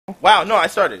Wow, no, I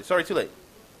started. Sorry, too late.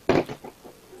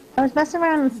 I was messing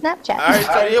around on Snapchat. Alright,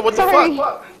 so, yeah, what the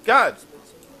fuck? God.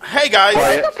 Hey, guys.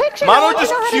 Picture, Mono no,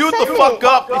 just I know how to queued the send fuck it.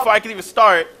 up before I could even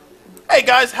start. Hey,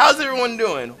 guys, how's everyone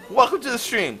doing? Welcome to the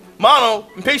stream. Mono,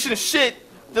 impatient as shit,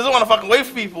 doesn't want to fucking wait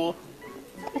for people.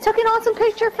 I took an awesome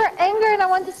picture for Anger and I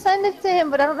wanted to send it to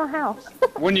him, but I don't know how.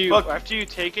 When you after you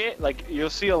take it, like you'll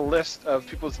see a list of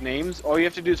people's names. All you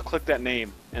have to do is click that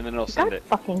name, and then it'll send God it.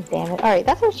 fucking damn it. Alright,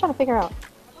 that's what I was trying to figure out.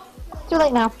 Too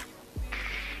late now.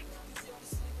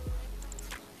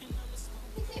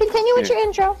 Continue with your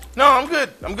intro. No, I'm good.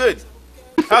 I'm good.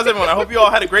 How's everyone? I hope you all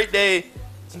had a great day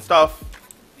and stuff.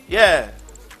 Yeah.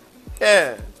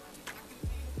 Yeah.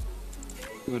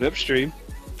 Good upstream.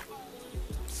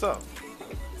 What's up?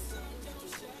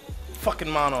 Fucking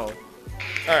Mono.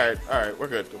 Alright, we're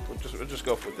good. We'll just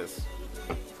go for this.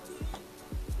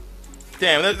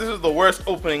 Damn, this is the worst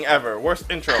opening ever.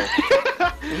 Worst intro.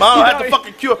 Mono had to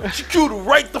fucking queue up. She queued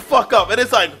right the fuck up. And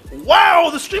it's like, wow,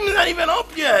 the stream is not even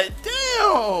up yet.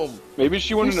 Damn. Maybe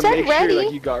she wanted to said make ready. sure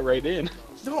like you got right in.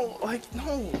 No,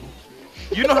 no.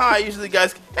 You know how I usually,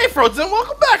 guys. Hey, Frozen,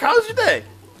 welcome back. How's your day?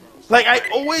 Like, I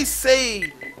always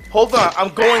say, hold on,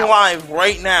 I'm going live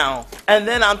right now. And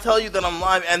then I'll tell you that I'm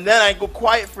live. And then I go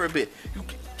quiet for a bit.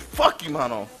 Fuck you,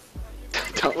 Mono.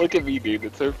 Don't look at me, dude.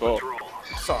 It's her fault.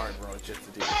 Sorry, bro. Just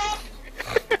to do.